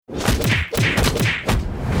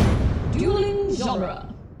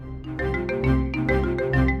genre.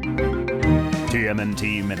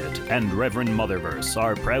 TMNT Minute and Reverend Motherverse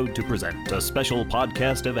are proud to present a special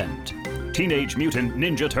podcast event, Teenage Mutant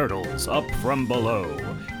Ninja Turtles Up From Below,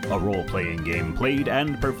 a role-playing game played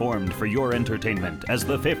and performed for your entertainment as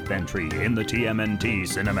the fifth entry in the TMNT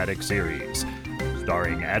cinematic series.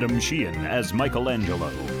 Starring Adam Sheehan as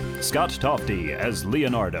Michelangelo, Scott Tofty as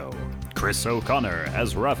Leonardo, Chris O'Connor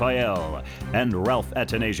as Raphael, and Ralph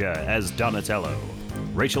Atanasia as Donatello,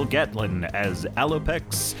 Rachel Gatlin as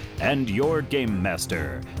Alopex, and your game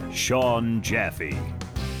master, Sean Jaffe.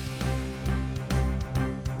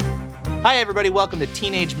 Hi everybody, welcome to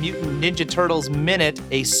Teenage Mutant Ninja Turtles Minute,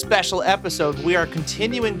 a special episode. We are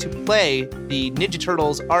continuing to play the Ninja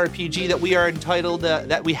Turtles RPG that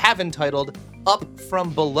we have entitled Up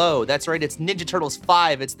From Below. That's right, it's Ninja Turtles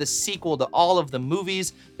 5. It's the sequel to all of the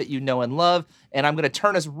movies that you know and love. And I'm going to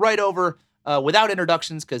turn us right over without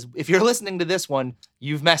introductions, because if you're listening to this one,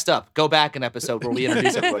 you've messed up. Go back an episode where we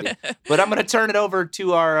introduce everybody. But I'm going to turn it over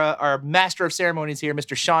to our master of ceremonies here,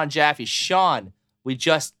 Mr. Sean Jaffe. Sean, we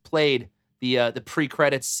just played the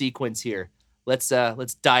pre-credits sequence here. Let's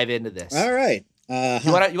dive into this. All right.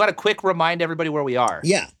 You want to quick remind everybody where we are?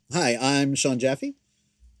 Yeah. Hi, I'm Sean Jaffe.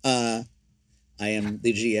 I am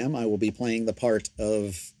the GM. I will be playing the part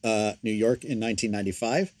of New York in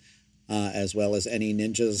 1995, as well as any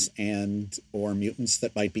ninjas and or mutants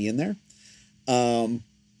that might be in there. And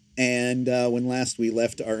when last we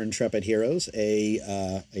left our intrepid heroes,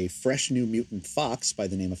 a fresh new mutant fox by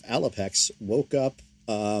the name of Alopex woke up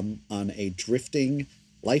on a drifting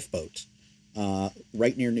lifeboat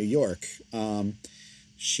right near New York.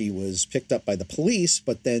 She was picked up by the police,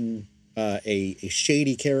 but then a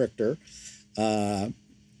shady character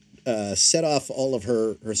set off all of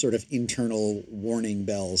her sort of internal warning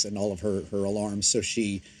bells and all of her alarms. So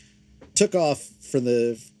she took off for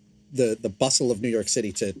the bustle of New York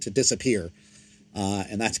City to disappear.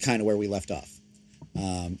 And that's kind of where we left off.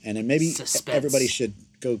 And then maybe Suspense. Everybody should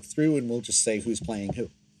go through and we'll just say who's playing who.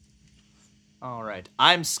 All right.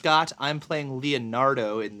 I'm Scott. I'm playing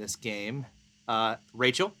Leonardo in this game.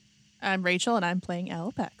 Rachel? I'm Rachel, and I'm playing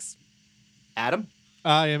Alopex. Adam?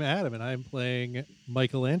 I am Adam, and I'm playing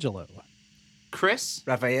Michelangelo. Chris?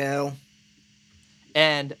 Raphael.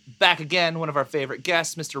 And back again, one of our favorite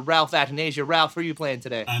guests, Mr. Ralph Atanasia. Ralph, who are you playing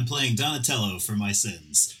today? I'm playing Donatello for my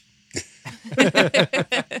sins.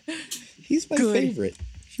 He's my favorite.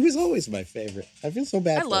 He was always my favorite. I feel so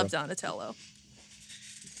bad I for love him. Donatello.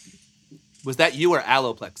 Was that you or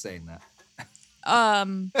Aloplex saying that?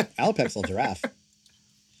 Alopex will giraffe.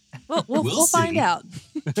 We'll see. find out.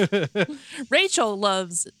 Rachel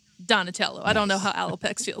loves Donatello. I don't know how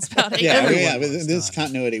Alopex feels about it. Yeah. With this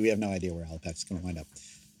continuity, we have no idea where Alopex is going to wind up.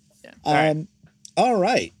 Yeah. All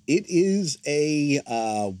right. It is a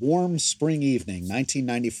warm spring evening,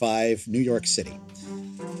 1995, New York City.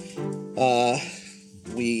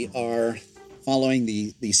 We are following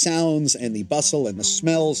the sounds and the bustle and the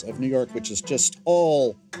smells of New York, which is just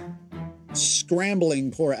all scrambling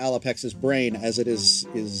poor Alopex's brain as it is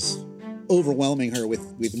overwhelming her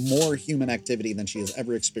with more human activity than she has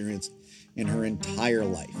ever experienced in her entire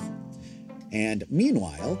life. And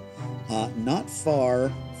meanwhile, not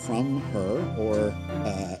far from her, or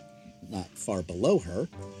not far below her,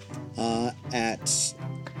 at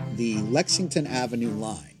the Lexington Avenue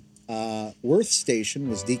line, Worth Station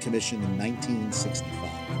was decommissioned in 1965.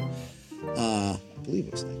 I believe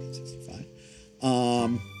it was 1965.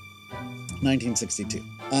 1962.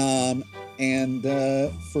 And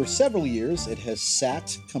for several years, it has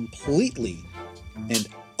sat completely and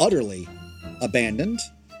utterly abandoned.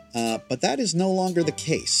 But that is no longer the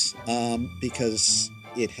case because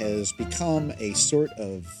it has become a sort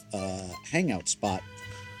of hangout spot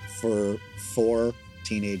for 4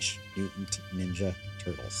 Teenage Mutant Ninja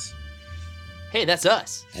Turtles. Hey, that's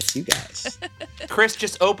us. That's you guys. Chris,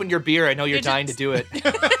 just open your beer. I know you're dying to do it.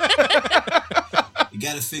 You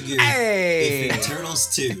gotta figure, Hey! if in Turtles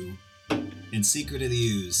 2, in Secret of the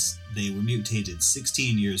Ooze, they were mutated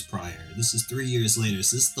 16 years prior. This is 3 years later,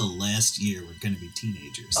 so this is the last year we're gonna be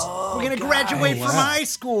teenagers. Oh, We're going to graduate from high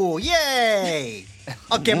school. Yay!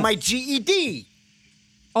 I'll get my GED.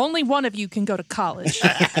 Only one of you can go to college.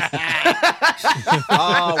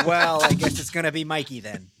 Oh, well, I guess it's going to be Mikey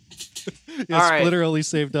then. It's All right. literally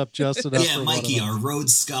saved up just enough Yeah, for Mikey, one of our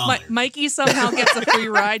Rhodes Scholar. Mikey somehow gets a free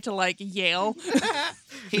ride to, Yale.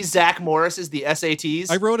 He's Zach Morris is the SATs.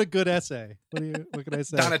 I wrote a good essay. What can I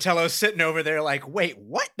say? Donatello's sitting over there like, wait,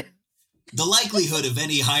 what? The likelihood of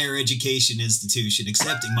any higher education institution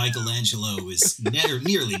accepting Michelangelo is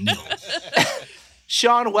nearly nil.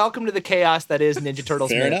 Sean, welcome to the chaos that is Ninja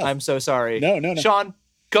Turtles Fair Minute. enough. I'm so sorry. No. Sean,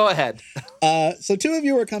 Go ahead. So two of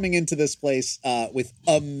you are coming into this place with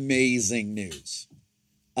amazing news.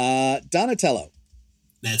 Donatello,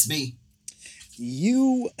 That's me.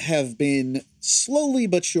 you have been slowly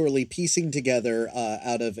but surely piecing together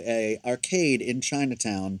out of a arcade in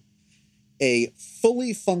Chinatown a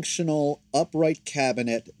fully functional upright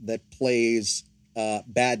cabinet that plays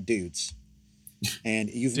Bad Dudes. And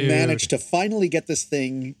you've managed to finally get this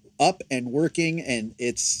thing up and working, and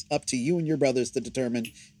it's up to you and your brothers to determine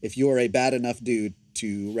if you are a bad enough dude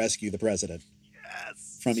to rescue the president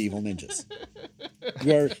from evil ninjas.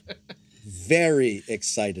 You're very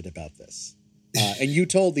excited about this. And you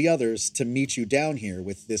told the others to meet you down here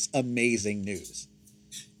with this amazing news.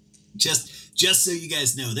 Just so you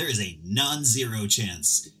guys know, there is a non-zero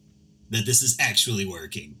chance that this is actually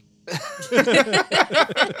working.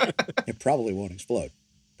 It probably won't explode.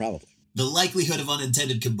 Probably. The likelihood of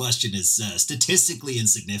unintended combustion is statistically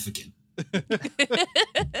insignificant.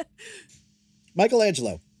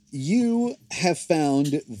 Michelangelo, you have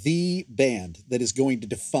found the band that is going to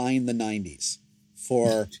define the 90s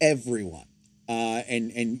for everyone.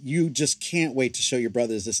 And you just can't wait to show your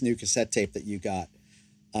brothers this new cassette tape that you got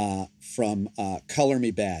from Color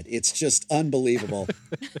Me Bad. It's just unbelievable.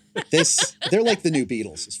 They're like the new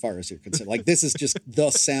Beatles as far as you're concerned. Like, this is just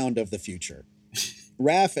the sound of the future.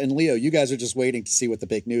 Raph and Leo, you guys are just waiting to see what the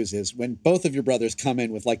big news is. When both of your brothers come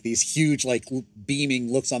in with like these huge, like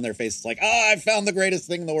beaming looks on their faces, like, I found the greatest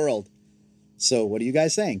thing in the world. So what are you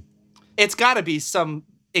guys saying? It's got to be some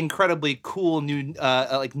incredibly cool new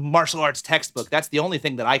like martial arts textbook. That's the only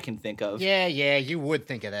thing that I can think of. Yeah, you would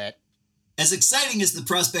think of that. As exciting as the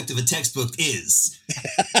prospect of a textbook is,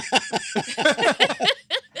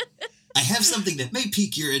 I have something that may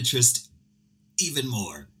pique your interest even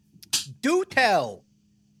more. Do tell.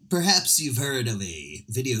 Perhaps you've heard of a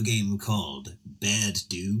video game called Bad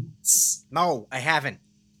Dudes? No, I haven't.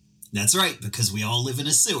 That's right, because we all live in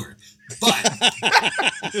a sewer. But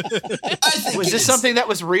I think Was this something that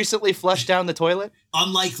was recently flushed down the toilet?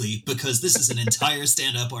 unlikely, because this is an entire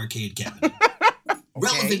stand-up arcade cabinet.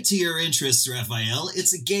 Relevant to your interests, Raphael,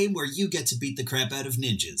 it's a game where you get to beat the crap out of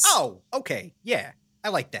ninjas. Oh, okay. Yeah, I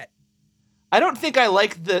like that. I don't think I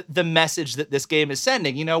like the message that this game is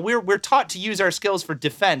sending. You know, we're taught to use our skills for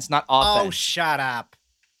defense, not offense. Oh, shut up.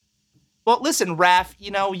 Well, listen, Raph,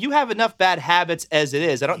 you know, you have enough bad habits as it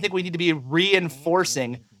is. I don't think we need to be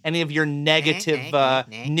reinforcing any of your negative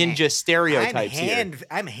ninja stereotypes here.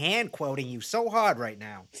 I'm hand quoting you so hard right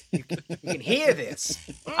now. You can hear this.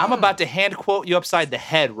 I'm about to hand quote you upside the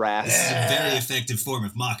head, Raph. This is a very effective form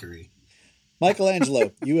of mockery.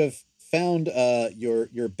 Michelangelo, you have found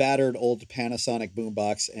your battered old Panasonic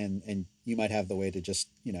boombox, and you might have the way to just,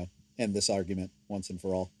 end this argument once and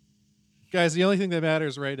for all. Guys, the only thing that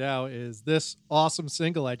matters right now is this awesome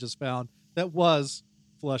single I just found that was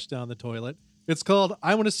flushed down the toilet. It's called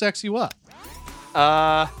I Want to Sex You Up.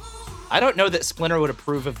 I don't know that Splinter would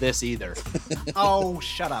approve of this either. Oh,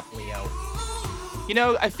 shut up, Leo. You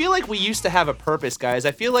know, I feel like we used to have a purpose, guys.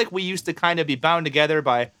 I feel like we used to kind of be bound together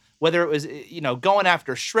by whether it was, going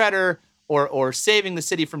after Shredder or saving the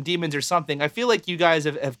city from demons or something. I feel like you guys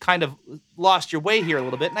have kind of lost your way here a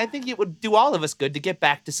little bit, and I think it would do all of us good to get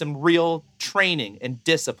back to some real training and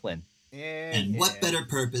discipline. And what better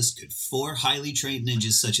purpose could 4 highly trained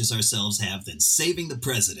ninjas such as ourselves have than saving the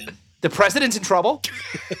president? The president's in trouble?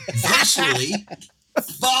 Virtually.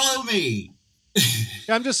 Follow me.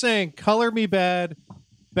 I'm just saying, Color Me Bad,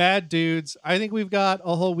 Bad Dudes. I think we've got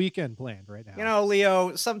a whole weekend planned right now. You know,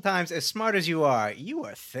 Leo, sometimes as smart as you are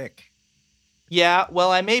thick. Yeah,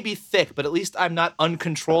 well, I may be thick, but at least I'm not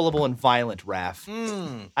uncontrollable and violent,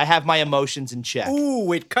 Raph. I have my emotions in check.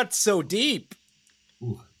 Ooh, it cuts so deep.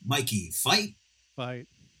 Ooh, Mikey, fight?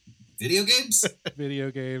 Video games?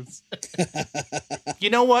 Video games. You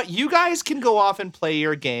know what? You guys can go off and play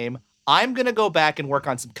your game. I'm going to go back and work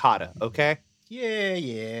on some kata, okay?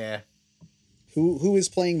 Yeah. Who is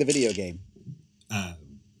playing the video game? I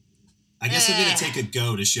guess I'm going to take a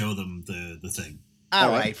go to show them the thing. All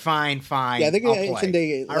right, fine. Yeah, I think I'll it can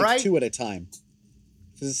play. be All right? 2 at a time.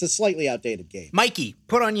 Because it's a slightly outdated game. Mikey,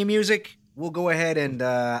 put on your music. We'll go ahead and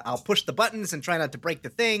I'll push the buttons and try not to break the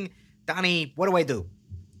thing. Donnie, what do I do?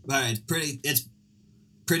 All right, it's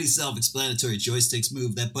pretty self-explanatory. Joysticks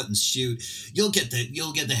move, that buttons shoot. You'll get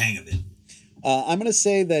the hang of it. I'm going to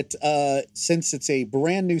say that since it's a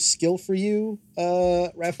brand new skill for you,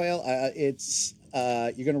 Raphael, it's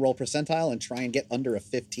you're going to roll percentile and try and get under a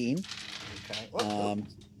 15.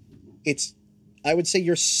 Okay. I would say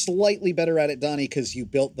you're slightly better at it, Donnie, because you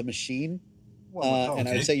built the machine. And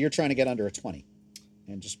I would say you're trying to get under a 20.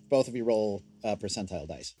 And just both of you roll percentile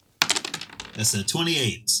dice. That's a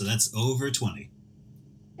 28, so that's over 20.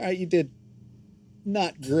 All right, you did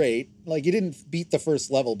not great. Like, you didn't beat the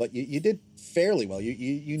first level, but you did fairly well.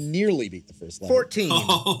 You nearly beat the first level. 14.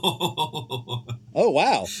 Oh. Oh,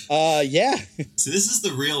 wow. Yeah. So this is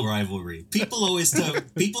the real rivalry. People always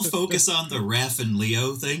people focus on the Raph and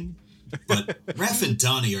Leo thing, but Raph and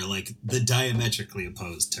Donnie are like the diametrically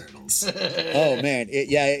opposed turtles. Oh, man.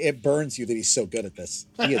 It burns you that he's so good at this.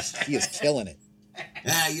 He is killing it.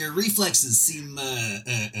 Your reflexes seem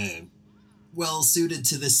well suited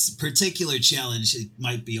to this particular challenge. It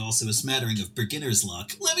might be also a smattering of beginner's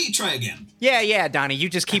luck. Let me try again. Yeah, Donnie, you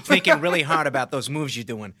just keep thinking really hard about those moves you're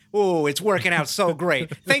doing. Oh, it's working out so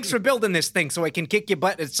great. Thanks for building this thing so I can kick your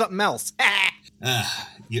butt at something else.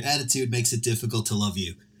 Your attitude makes it difficult to love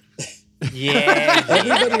you. Yeah.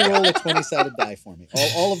 Everybody roll a 20-sided die for me.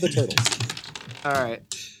 All of the turtles. All right.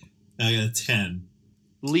 I got a 10.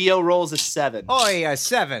 Leo rolls a 7. Oh, yeah,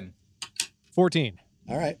 7. 14.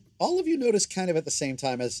 All right. All of you notice kind of at the same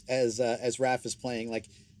time as Raph is playing, like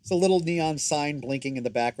it's a little neon sign blinking in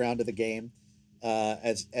the background of the game,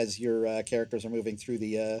 as your characters are moving through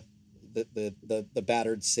the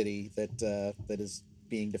battered city that is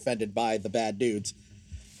being defended by the bad dudes.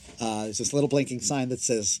 There's this little blinking sign that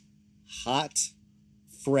says "Hot,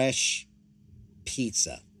 fresh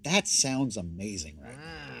pizza." That sounds amazing, right?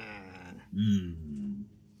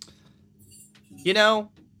 You know,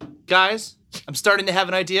 guys, I'm starting to have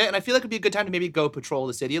an idea, and I feel like it'd be a good time to maybe go patrol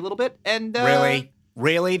the city a little bit, and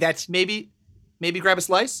Really? That's maybe grab a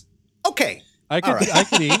slice. okay. I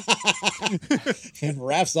could eat. And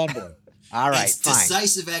Raph's on board. All right, It's fine.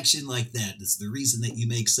 decisive action like that that's the reason that you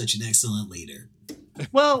make such an excellent leader.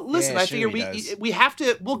 Well, listen, Yeah, I sure figure he does. we have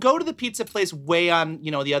to. We'll go to the pizza place way on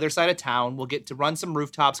the other side of town. We'll get to run some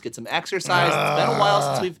rooftops, get some exercise. It's been a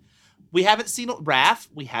while since we haven't seen Raph.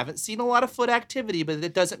 We haven't seen a lot of foot activity, but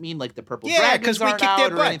that doesn't mean like the purple Yeah, dragons 'cause we aren't kicked their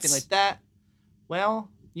out or anything butts. like that. Well,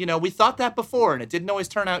 we thought that before, and it didn't always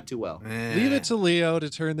turn out too well. Leave it to Leo to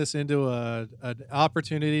turn this into an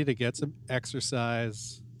opportunity to get some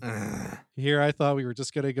exercise. Here, I thought we were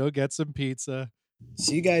just gonna go get some pizza.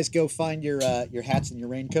 So you guys go find your hats and your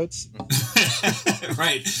raincoats.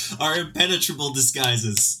 Right. Our impenetrable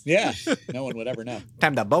disguises. Yeah, no one would ever know.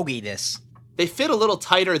 Time to bogey this. They fit a little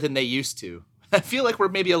tighter than they used to. I feel like we're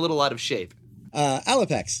maybe a little out of shape.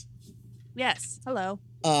 Alapex, Yes. Hello.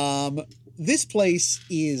 this place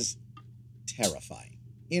is terrifying.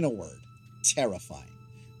 In a word, terrifying.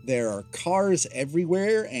 There are cars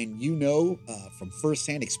everywhere, and from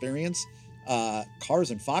firsthand experience,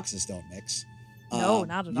 cars and foxes don't mix. No,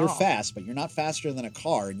 not at You're all. fast, but you're not faster than a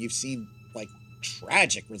car, and you've seen like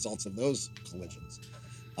tragic results of those collisions.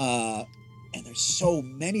 And there's so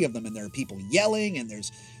many of them, and there are people yelling, and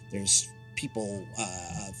there's people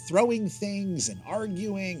throwing things and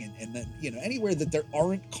arguing, and then anywhere that there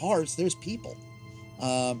aren't cars, there's people.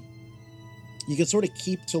 You can sort of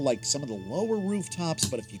keep to like some of the lower rooftops,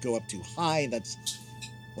 but if you go up too high, that's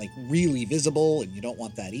like really visible, and you don't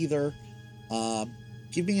want that either.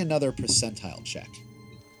 Give me another percentile check.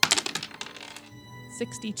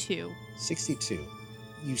 62. 62.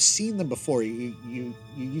 You've seen them before. You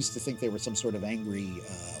used to think they were some sort of angry,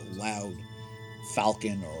 loud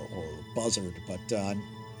falcon or buzzard, but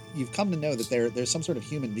you've come to know that there's some sort of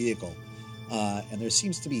human vehicle, and there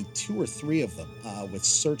seems to be 2 or 3 of them with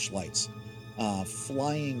searchlights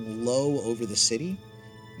flying low over the city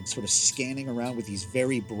and sort of scanning around with these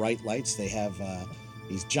very bright lights. They have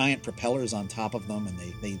these giant propellers on top of them, and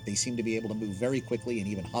they seem to be able to move very quickly and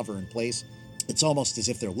even hover in place. It's almost as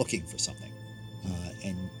if they're looking for something.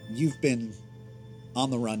 And you've been on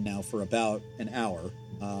the run now for about an hour.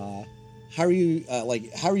 How are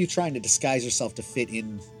you trying to disguise yourself to fit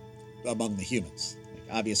in among the humans?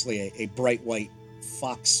 Like, obviously, a bright white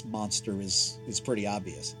fox monster is pretty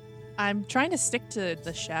obvious. I'm trying to stick to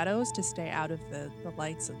the shadows to stay out of the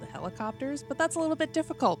lights of the helicopters, but that's a little bit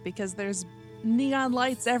difficult because there's neon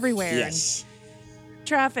lights everywhere Yes. and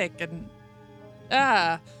traffic and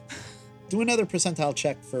Do another percentile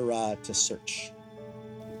check for to search.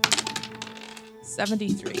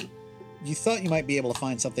 73. You thought you might be able to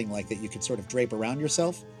find something like that you could sort of drape around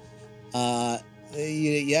yourself.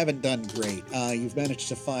 You haven't done great. You've managed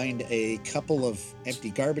to find a couple of empty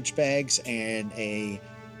garbage bags and a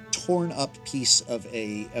torn up piece of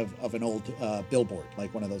an old billboard,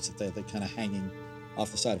 like one of those that they're kind of hanging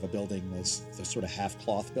off the side of a building, those sort of half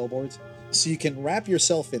cloth billboards. So you can wrap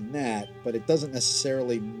yourself in that, but it doesn't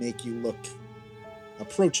necessarily make you look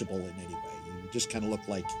approachable in any way. You just kind of look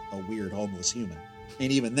like a weird homeless human. And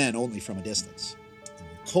even then, only from a distance. And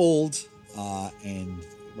you're cold, and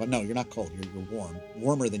Well, no, you're not cold. You're warm.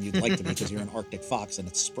 Warmer than you'd like to be because you're an Arctic fox and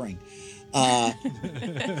it's spring.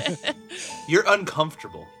 You're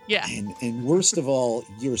uncomfortable. Yeah. And worst of all,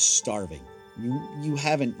 you're starving. You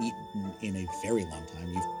haven't eaten in a very long time.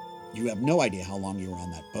 You have no idea how long you were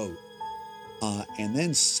on that boat. And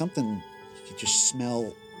then something, you just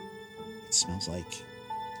smell. It smells like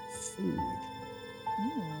food.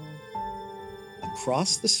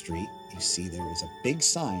 Across the street, you see there is a big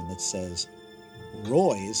sign that says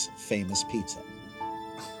Roy's Famous Pizza.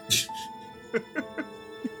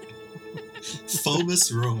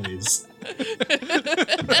 Famous Roy's.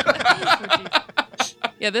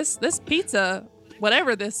 Yeah, this pizza,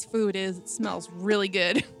 whatever this food is, it smells really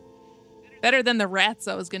good. Better than the rats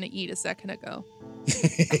I was going to eat a second ago.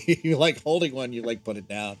 You like holding one, you like put it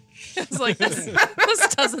down. It's like, this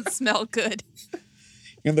doesn't smell good.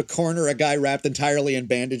 In the corner, a guy wrapped entirely in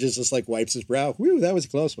bandages just like wipes his brow. Whew, that was a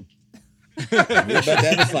close one. We're about to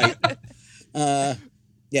have a fight.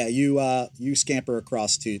 Yeah, you scamper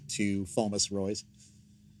across to Famous Roy's.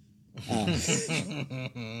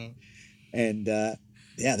 And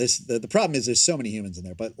the problem is there's so many humans in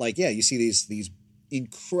there. But like, yeah, you see these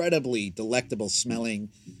incredibly delectable smelling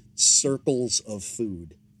circles of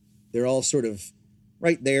food. They're all sort of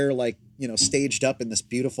right there, like, staged up in this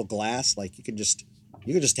beautiful glass. Like you can just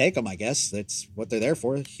take them, I guess. That's what they're there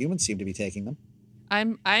for. Humans seem to be taking them.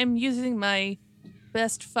 I'm using my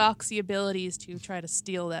best foxy abilities to try to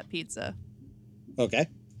steal that pizza. Okay.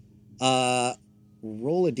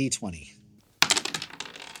 Roll a d20.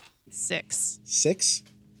 6. 6.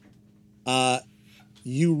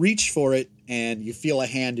 You reach for it and you feel a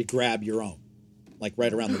hand grab your own, like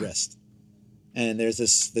right around the wrist. And there's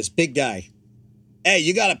this big guy. Hey,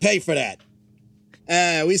 you got to pay for that.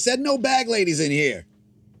 We said no bag ladies in here.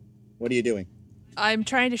 What are you doing? I'm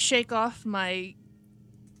trying to shake off my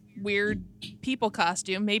weird people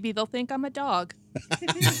costume. Maybe they'll think I'm a dog.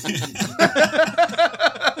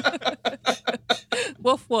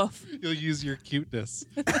 Woof, woof. You'll use your cuteness.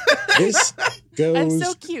 This goes I'm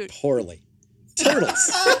so cute. Poorly.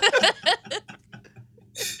 Turtles.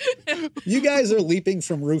 You guys are leaping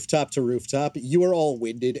from rooftop to rooftop. You are all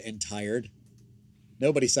winded and tired.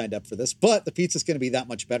 Nobody signed up for this, but the pizza's going to be that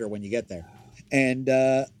much better when you get there. And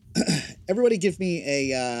everybody give me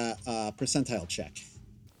a percentile check.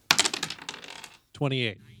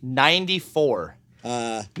 28. 94.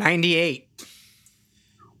 98.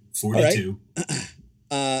 42.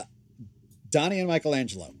 Donnie and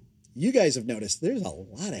Michelangelo, you guys have noticed there's a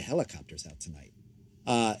lot of helicopters out tonight.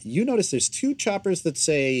 You notice there's 2 choppers that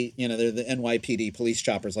say, they're the NYPD police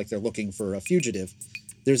choppers, like they're looking for a fugitive.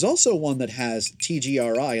 There's also one that has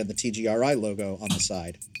TGRI and the TGRI logo on the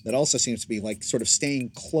side that also seems to be like sort of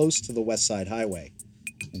staying close to the West Side Highway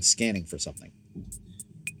and scanning for something.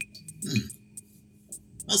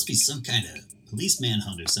 Must be some kind of police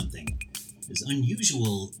manhunt or something. There's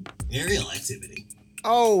unusual aerial activity.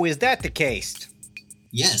 Oh, is that the case?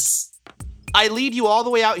 Yes. I lead you all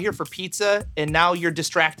the way out here for pizza, and now you're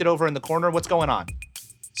distracted over in the corner. What's going on?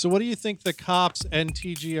 So what do you think the cops and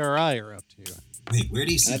TGRI are up to? Wait, where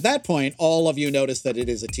do you see? At that point, all of you notice that it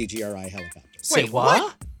is a TGRI helicopter. Wait,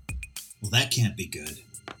 what? Well, that can't be good.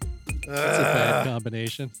 That's a bad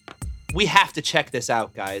combination. We have to check this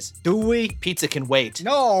out, guys. Do we? Pizza can wait.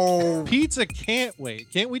 No. Pizza can't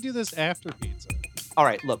wait. Can't we do this after pizza? All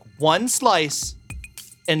right, look, 1 slice,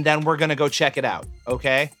 and then we're going to go check it out,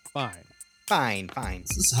 okay? Fine. Fine.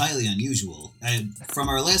 This is highly unusual. And from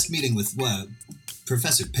our last meeting with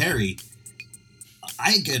Professor Perry,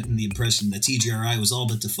 I get the impression that TGRI was all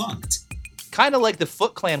but defunct. Kind of like the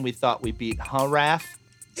Foot Clan we thought we beat, huh, Raph?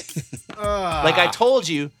 Like I told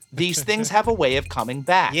you, these things have a way of coming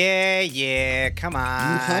back. Yeah, come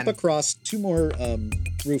on. You hop across 2 more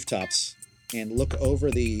rooftops and look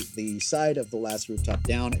over the side of the last rooftop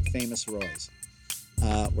down at Famous Roy's,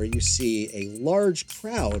 where you see a large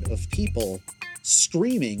crowd of people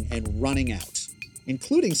screaming and running out,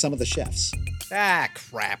 including some of the chefs. Ah,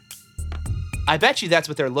 crap. I bet you that's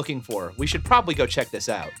what they're looking for. We should probably go check this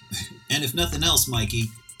out. And if nothing else, Mikey,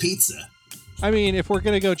 pizza. I mean, if we're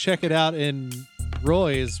going to go check it out in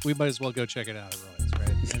Roy's, we might as well go check it out at Roy's,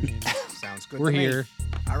 right? I mean, Sounds good we're to me. here.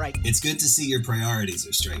 All right. It's good to see your priorities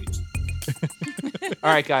are straight.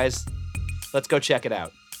 All right, guys, let's go check it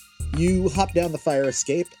out. You hop down the fire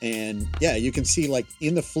escape, and yeah, you can see like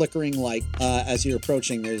in the flickering light as you're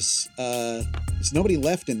approaching, there's nobody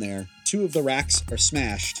left in there. 2 of the racks are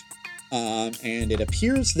smashed, and it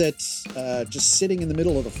appears that just sitting in the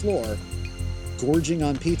middle of the floor, gorging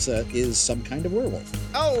on pizza, is some kind of werewolf.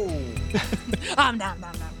 Oh. Nom, nom,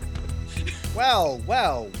 nom, nom. Well.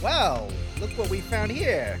 look what we found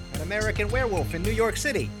here. An American werewolf in New York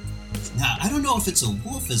City. Now, I don't know if it's a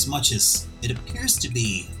wolf as much as it appears to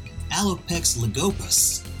be Alopex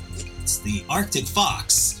lagopus. It's the Arctic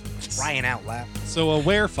fox. Crying out loud. So a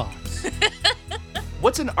werefox.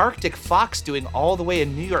 What's an Arctic fox doing all the way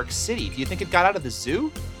in New York City? Do you think it got out of the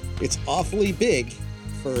zoo? It's awfully big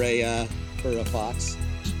for a fox.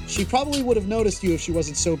 She probably would have noticed you if she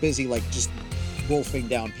wasn't so busy, like just wolfing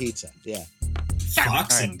down pizza. Yeah.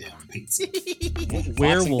 Foxing down pizza.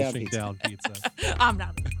 Werewolfing down pizza. I'm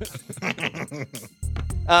not.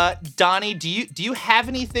 Donnie, do you have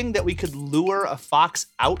anything that we could lure a fox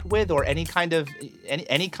out with, or any kind of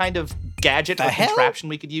gadget or contraption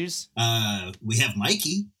we could use? We have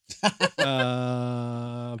Mikey.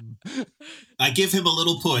 Um, I give him a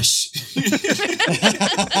little push.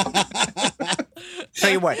 Tell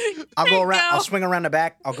you what, I'll go around. No. I'll swing around the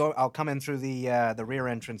back. I'll come in through the rear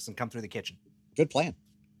entrance and come through the kitchen. Good plan.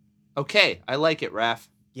 Okay, I like it, Raph.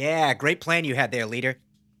 Yeah, great plan you had there, leader.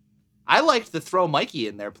 I liked the throw Mikey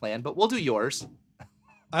in there plan, but we'll do yours.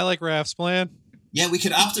 I like Raph's plan. Yeah, we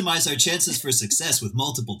could optimize our chances for success with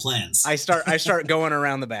multiple plans. I start going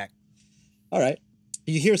around the back. All right.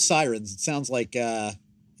 You hear sirens. It sounds like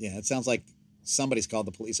it sounds like somebody's called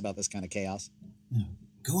the police about this kind of chaos.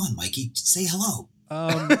 Go on, Mikey. Say hello.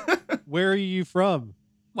 Where are you from?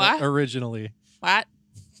 What? Originally. What?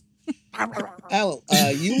 Al,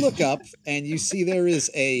 you look up and you see there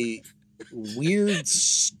is a weird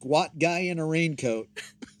squat guy in a raincoat.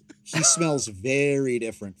 He smells very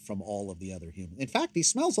different from all of the other humans. In fact, he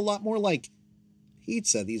smells a lot more like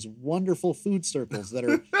pizza, these wonderful food circles that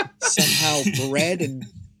are somehow bread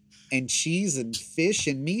and cheese and fish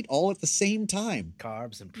and meat all at the same time.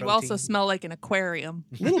 Carbs and protein. You also smell like an aquarium.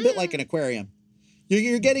 A little bit like an aquarium.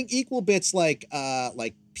 You're getting equal bits like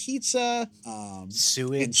pizza, and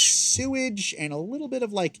sewage, and a little bit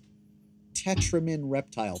of like tetramin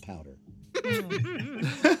reptile powder.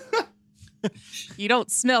 You don't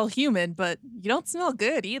smell human, but you don't smell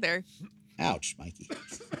good either. Ouch, Mikey.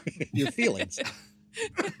 Your feelings.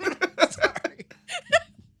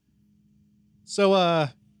 So,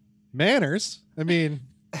 manners. I mean,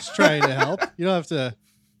 just trying to help. You don't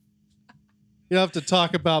have to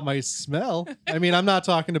talk about my smell. I mean, I'm not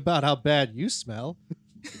talking about how bad you smell.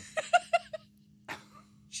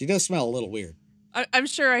 She does smell a little weird. I'm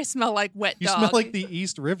sure I smell like wet You dog. smell like the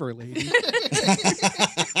East River lady.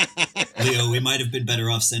 Leo, we might have been better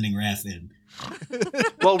off sending Raph in.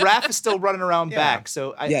 Well, Raph is still running around back,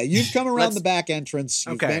 so You've come around let's- the back entrance.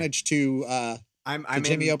 You've Okay. managed to I'm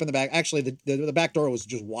Jimmy in, open the back. Actually, the back door was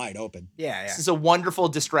just wide open. Yeah. this is a wonderful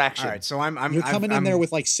distraction. All right, so I'm You're coming in I'm- there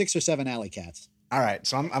with like 6 or 7 alley cats. All right,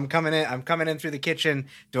 so I'm coming in. I'm coming in through the kitchen.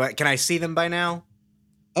 Can I see them by now?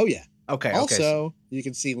 Oh yeah. Okay. Also, you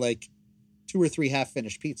can see like 2 or 3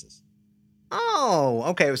 half-finished pizzas. Oh,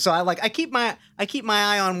 okay. So I keep my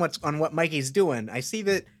eye on what Mikey's doing. I see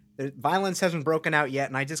that the violence hasn't broken out yet,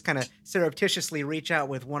 and I just kind of surreptitiously reach out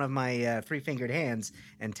with one of my 3-fingered hands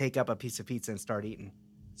and take up a piece of pizza and start eating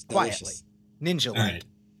It's quietly, delicious. ninja All like. right.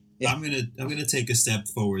 Yeah. I'm gonna take a step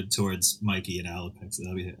forward towards Mikey and Alopex.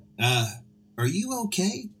 That'll be it. Are you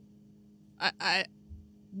okay? I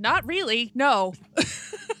not really. No.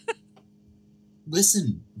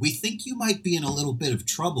 Listen, we think you might be in a little bit of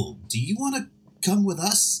trouble. Do you want to come with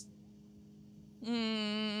us?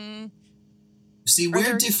 See, we're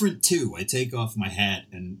there- different too. I take off my hat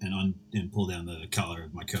and pull down the collar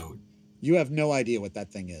of my coat. You have no idea what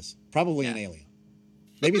that thing is. Probably an alien.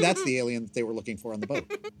 Maybe that's the alien that they were looking for on the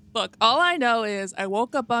boat. Look, all I know is I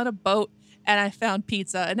woke up on a boat and I found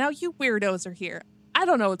pizza, and now you weirdos are here. I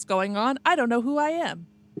don't know what's going on. I don't know who I am.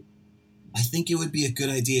 I think it would be a good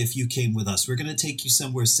idea if you came with us. We're going to take you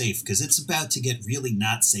somewhere safe because it's about to get really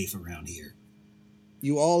not safe around here.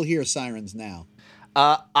 You all hear sirens now.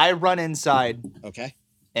 I run inside Okay.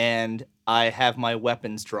 and I have my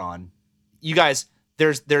weapons drawn. You guys,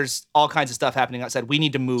 there's all kinds of stuff happening outside. We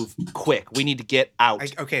need to move quick. We need to get out.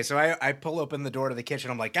 So I pull open the door to the kitchen.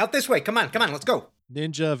 I'm like, out this way. Come on, let's go.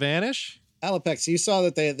 Ninja vanish. Alopex, you saw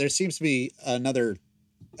that there seems to be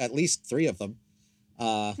at least 3 of them.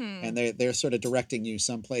 And they're sort of directing you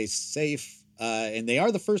someplace safe. And they are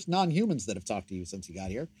the first non-humans that have talked to you since you got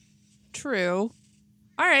here. True.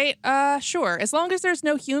 All right. Sure. As long as there's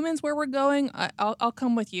no humans where we're going, I'll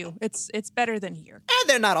come with you. It's better than here.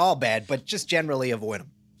 They're not all bad, but just generally avoid them.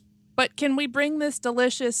 But can we bring this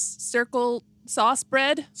delicious circle sauce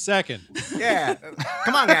bread? Second. Yeah.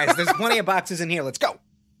 Come on, guys. There's plenty of boxes in here. Let's go.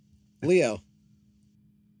 Leo,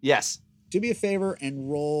 Yes. do me a favor and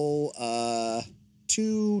roll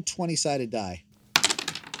 2 20-sided die.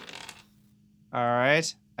 All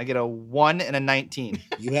right. I get a 1 and a 19.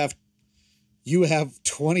 You have You have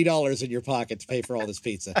 $20 in your pocket to pay for all this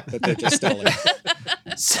pizza that they just stolen.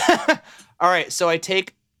 All right, so I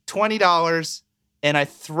take $20 and I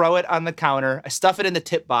throw it on the counter. I stuff it in the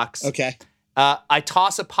tip box. Okay. I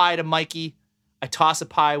toss a pie to Mikey. I toss a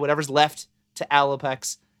pie, whatever's left, to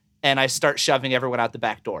Alopex, and I start shoving everyone out the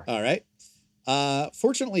back door. All right.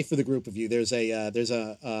 Fortunately for the group of you, there's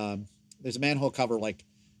a manhole cover like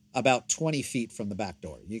about 20 feet from the back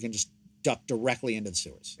door. You can just duck directly into the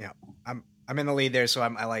sewers. Yeah, I'm in the lead there, so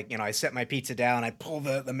I set my pizza down. I pull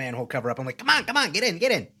the manhole cover up. I'm like, come on, get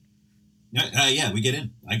in. Yeah, we get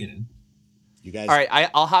in. I get in. You guys. All right,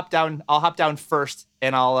 I'll hop down. I'll hop down first,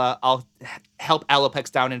 and I'll help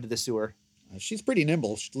Alopex down into the sewer. She's pretty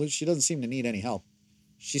nimble. She doesn't seem to need any help.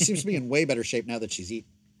 She seems to be in way better shape now that she's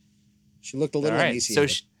eaten. She looked a little emaciated.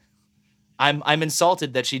 So I'm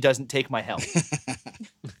insulted that she doesn't take my help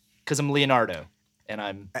because I'm Leonardo, and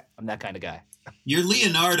I'm that kind of guy. You're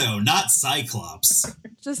Leonardo, not Cyclops.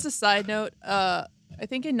 Just a side note, I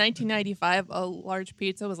think in 1995, a large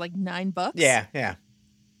pizza was like $9. Yeah.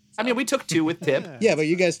 I mean, we took 2 with tip. Yeah, but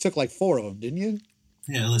you guys took like 4 of them, didn't you?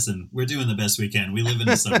 Yeah, listen, we're doing the best we can. We live in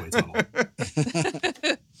a subway tunnel.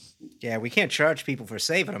 Yeah, we can't charge people for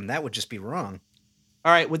saving them. That would just be wrong.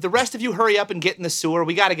 All right, would the rest of you hurry up and get in the sewer?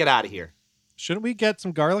 We got to get out of here. Shouldn't we get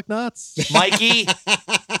some garlic knots? Mikey.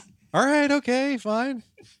 All right, okay, fine.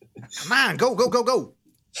 Come on, go.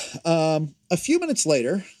 A few minutes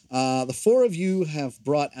later, the 4 of you have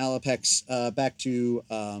brought Alopex back to.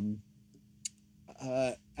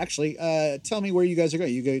 Actually, tell me where you guys are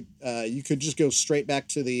going. You could just go straight back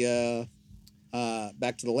to the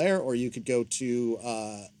lair, or you could go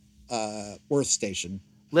to Worth Station.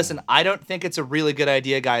 Listen, I don't think it's a really good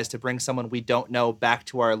idea, guys, to bring someone we don't know back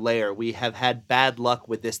to our lair. We have had bad luck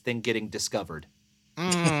with this thing getting discovered.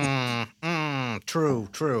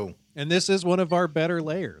 True. And this is one of our better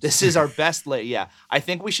layers. This is our best lair. Yeah, I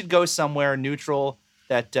think we should go somewhere neutral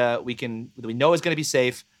that we know is going to be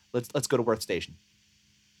safe. Let's go to Worth Station.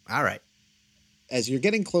 All right. As you're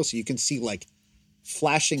getting closer, you can see like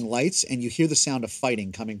flashing lights, and you hear the sound of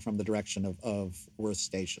fighting coming from the direction of Worth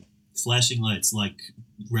Station. Flashing lights, like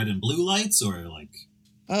red and blue lights, or like?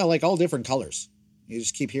 Like all different colors. You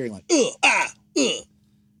just keep hearing like,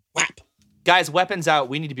 whap. Guys, weapons out.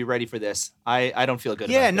 We need to be ready for this. I don't feel good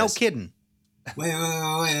about this. Yeah, no kidding.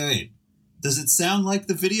 Wait. Does it sound like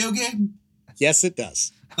the video game? Yes, it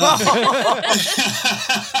does.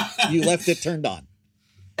 You left it turned on.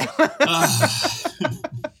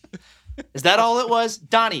 Is that all it was?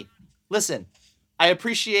 Donnie, listen, I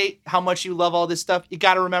appreciate how much you love all this stuff. You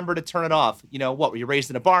got to remember to turn it off. You know, what, were you raised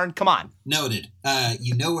in a barn? Come on. Noted.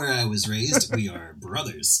 You know where I was raised? We are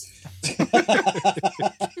brothers.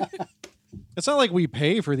 It's not like we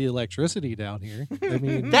pay for the electricity down here. I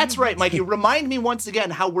mean, That's right, Mikey. Remind me once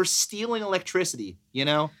again how we're stealing electricity,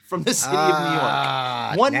 from the city of New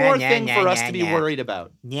York. One more thing for us to be worried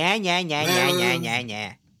about.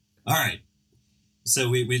 Yeah. All right. So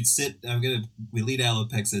we'd sit. We lead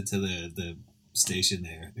Alopex into the station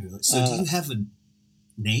there. So do you have a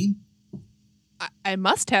name? I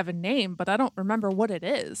must have a name, but I don't remember what it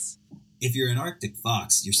is. If you're an Arctic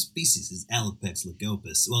fox, your species is Alopex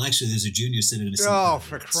lagopus. Well, actually, there's a junior synonym.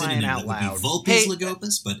 For crying out loud. Vulpes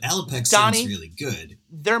lagopus, but Alopex Donnie, sounds really good.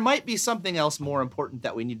 There might be something else more important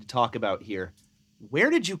that we need to talk about here.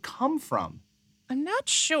 Where did you come from? I'm not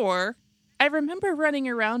sure. I remember running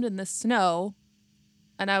around in the snow,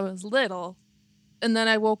 and I was little, and then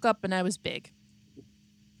I woke up and I was big.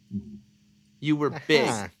 You were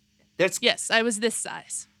big. Yes, I was this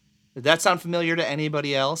size. Did that sound familiar to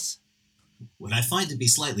anybody else? What I find to be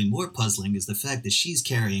slightly more puzzling is the fact that she's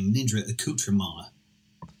carrying ninja accoutrement.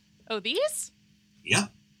 Oh, these?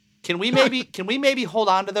 Yep. Can we maybe hold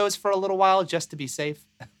on to those for a little while just to be safe?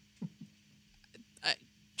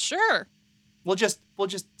 Sure. We'll just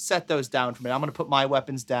set those down for a minute. I'm going to put my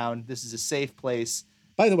weapons down. This is a safe place.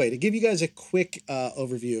 By the way, to give you guys a quick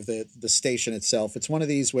overview of the station itself, it's one of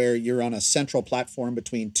these where you're on a central platform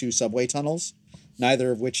between 2 subway tunnels,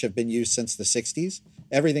 neither of which have been used since the 60s.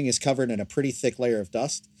 Everything is covered in a pretty thick layer of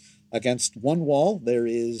dust. Against one wall, there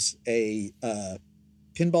is a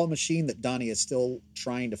pinball machine that Donnie is still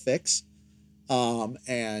trying to fix,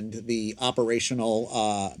 and the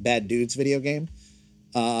operational Bad Dudes video game.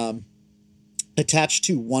 Attached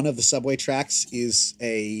to one of the subway tracks is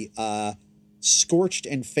a scorched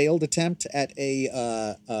and failed attempt at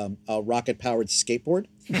a rocket-powered skateboard.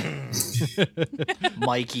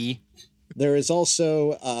 Mikey. There is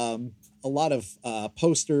also a lot of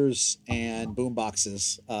posters and boom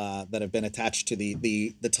boxes that have been attached to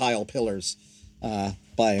the tile pillars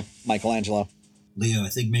by Michelangelo. Leo, I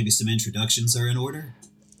think maybe some introductions are in order.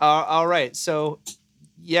 All right. So,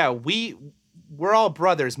 yeah, we're all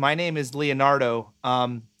brothers. My name is Leonardo.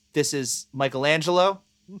 This is Michelangelo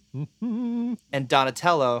and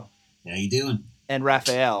Donatello How you doing? and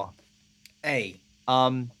Raphael. Hey.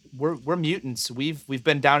 We're mutants. We've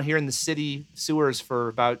been down here in the city sewers for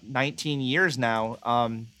about 19 years now.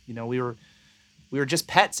 We were just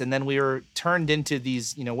pets, and then we were turned into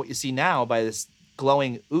these, what you see now by this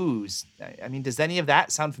glowing ooze. I mean, does any of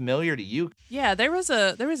that sound familiar to you? Yeah, there was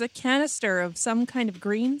a canister of some kind of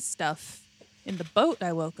green stuff in the boat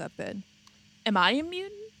I woke up in. Am I a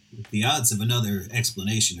mutant? The odds of another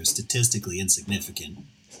explanation are statistically insignificant.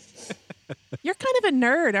 You're kind of a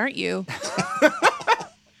nerd, aren't you?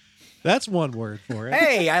 That's one word for it.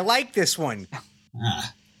 Hey, I like this one.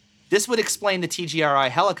 Ah, This would explain the TGRI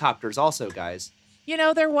helicopters also, guys.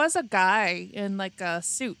 There was a guy in like a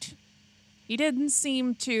suit. He didn't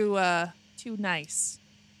seem too nice.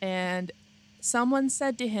 And someone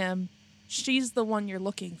said to him, "She's the one you're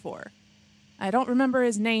looking for." I don't remember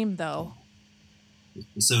his name though.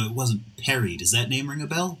 so it wasn't Perry. Does that name ring a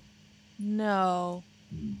bell? No.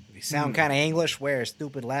 You sound kind of English. Wear a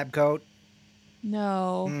stupid lab coat.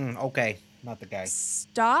 No. Okay, not the guy.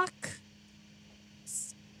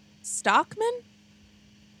 Stockman?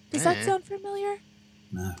 Does that Eh. sound familiar?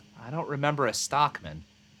 No. I don't remember a stockman.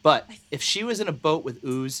 But if she was in a boat with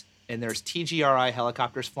ooze and there's TGRI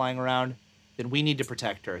helicopters flying around, then we need to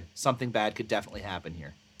protect her. Something bad could definitely happen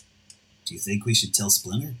here. Do you think we should tell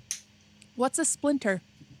Splinter? What's a splinter?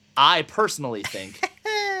 I personally think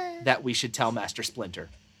that we should tell Master Splinter.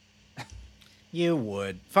 You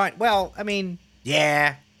would. Fine. Well, I mean,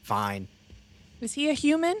 yeah, fine. Is he a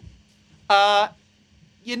human?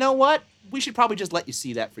 You know what? We should probably just let you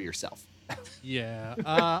see that for yourself. Yeah,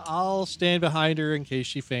 I'll stand behind her in case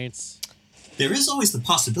she faints. There is always the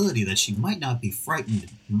possibility that she might not be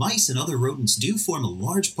frightened. Mice and other rodents do form a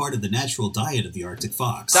large part of the natural diet of the Arctic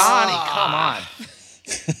fox. Donnie, come on.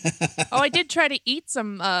 Oh, I did try to eat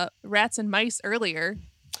some rats and mice earlier.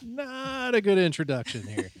 Not a good introduction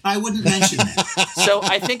here. I wouldn't mention that. So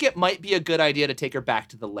I think it might be a good idea to take her back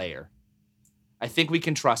to the lair. I think we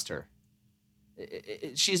can trust her.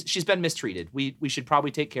 She's been mistreated. We should probably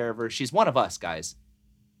take care of her. She's one of us, guys.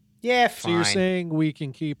 Yeah, So fine. you're saying we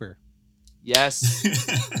can keep her? Yes,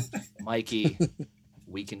 Mikey,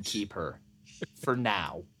 we can keep her for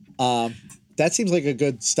now. That seems like a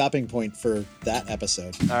good stopping point for that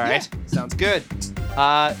episode. All right, sounds good.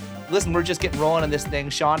 Listen, we're just getting rolling on this thing.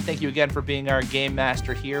 Sean, thank you again for being our game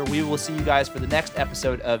master here. We will see you guys for the next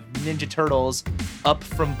episode of Ninja Turtles Up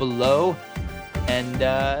From Below. And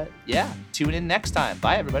yeah, tune in next time.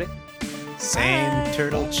 Bye, everybody. Same Bye.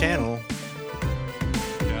 turtle channel.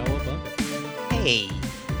 Cowabunga. Hey,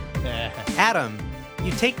 Adam,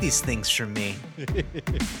 you take these things from me.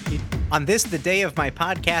 On this, the day of my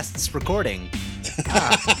podcast's recording.